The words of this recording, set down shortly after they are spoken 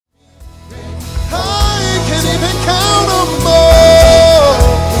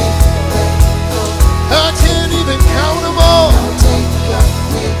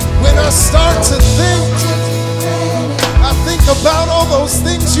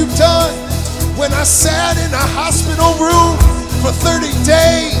done. When I sat in a hospital room for 30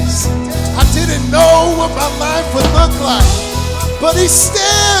 days, I didn't know what my life would look like, but he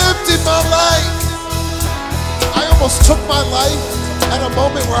stepped in my life. I almost took my life at a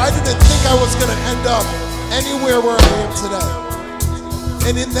moment where I didn't think I was going to end up anywhere where I am today.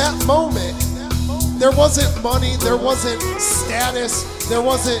 And in that moment, there wasn't money, there wasn't status, there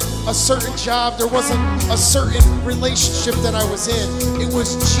wasn't a certain job, there wasn't a certain relationship that I was in. It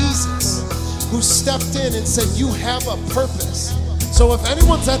was Jesus who stepped in and said, you have a purpose. So if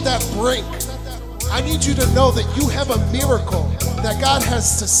anyone's at that brink, I need you to know that you have a miracle that God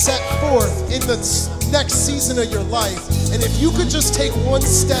has to set forth in the next season of your life. And if you could just take one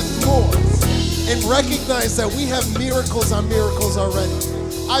step more and recognize that we have miracles on miracles already,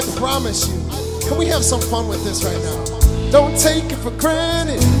 I promise you. Can we have some fun with this right now? Don't take it for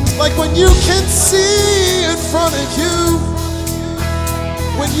granted. Like when you can see in front of you,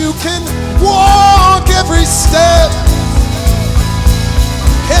 when you can walk every step,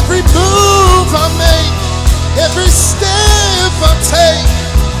 every move I make, every step